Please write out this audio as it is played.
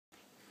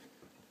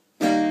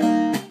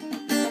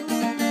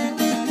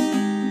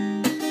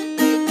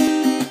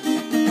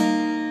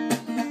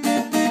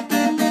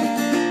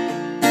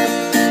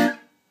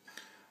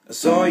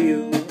saw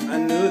you, I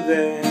knew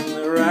then,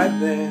 right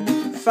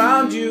then,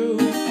 found you.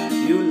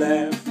 You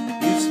laughed,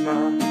 you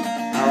smiled,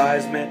 our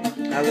eyes met,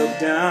 I looked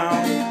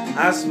down,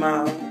 I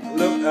smiled, I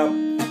looked up,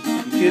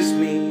 you kissed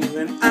me,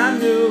 and I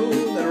knew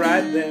that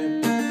right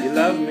then you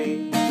loved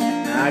me.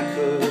 And I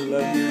could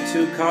love you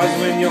too, cause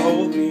when you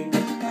hold me,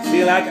 I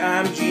feel like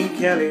I'm Gene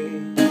Kelly.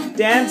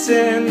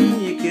 Dancing,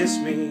 you kiss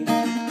me,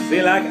 I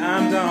feel like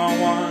I'm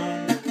Don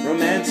Juan.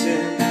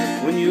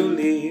 Romancing, when you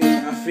leave,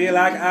 I feel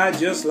like I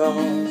just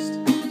lost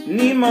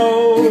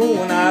Nemo.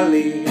 When I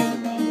leave,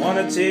 I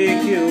wanna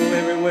take you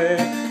everywhere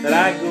that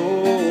I go.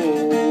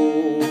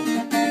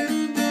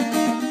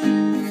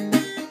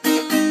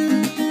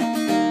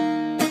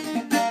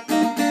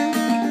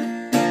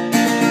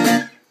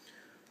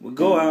 We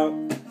go out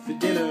for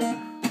dinner,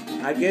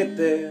 I get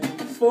there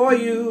before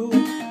you.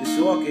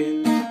 Just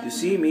walking, you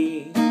see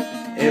me,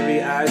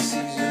 every eye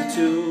sees you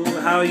too.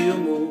 How you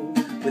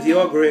move with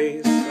your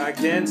grace,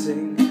 like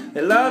dancing.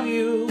 They love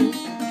you,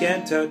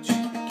 can't touch,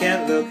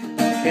 can't look,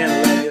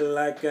 can't love you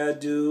like I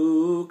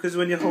do. Cause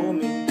when you hold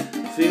me,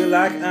 I feel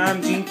like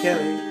I'm Gene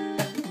Kelly.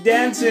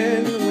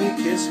 Dancing, when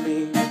you kiss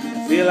me,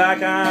 I feel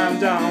like I'm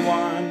Don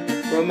Juan.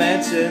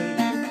 Romancing,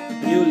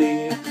 you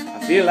leave, I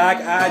feel like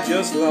I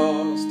just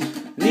lost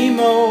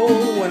Nemo.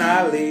 When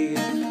I leave,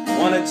 I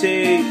wanna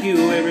take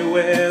you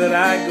everywhere that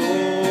I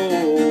go.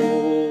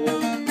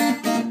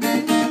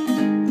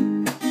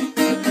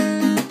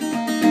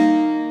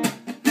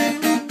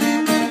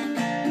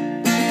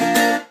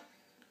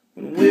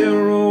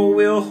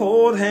 We'll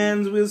hold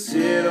hands, we'll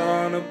sit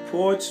on a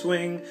porch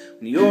swing.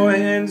 When your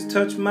hands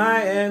touch my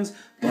hands,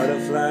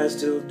 butterflies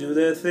still do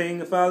their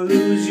thing. If I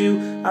lose you,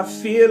 I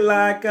feel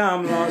like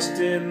I'm lost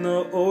in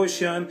the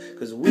ocean.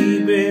 Cause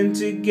we've been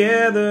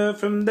together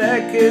from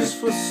that kiss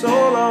for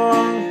so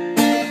long.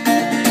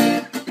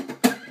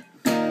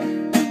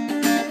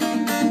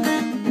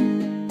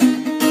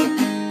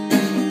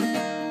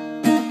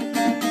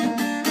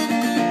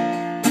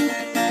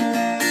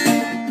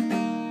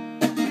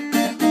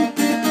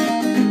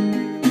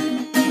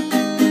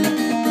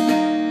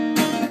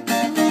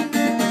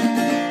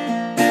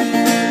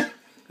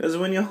 Cause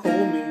when you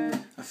hold me,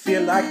 I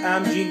feel like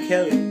I'm Gene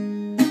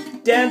Kelly.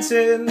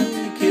 Dancing,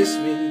 you kiss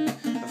me,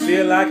 I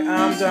feel like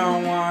I'm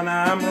Don Juan.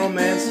 I'm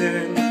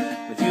romancing,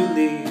 if you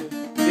leave,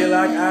 I feel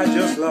like I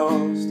just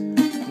lost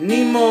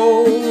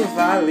Nemo. If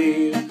I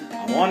leave,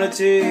 I wanna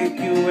take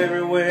you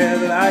everywhere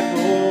that I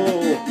go.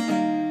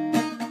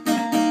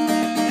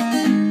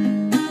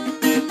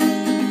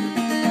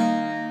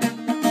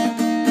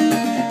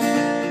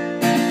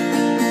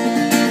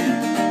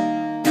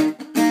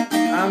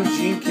 I'm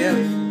Gene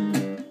Kelly.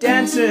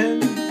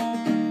 Dancing,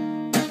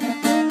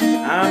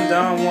 I'm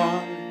Don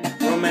Juan.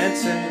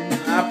 Romancing,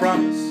 I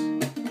promise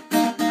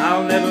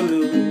I'll never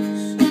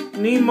lose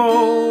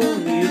Nemo.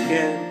 You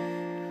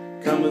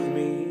can come with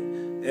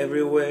me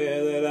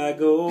everywhere that I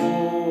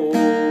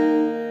go.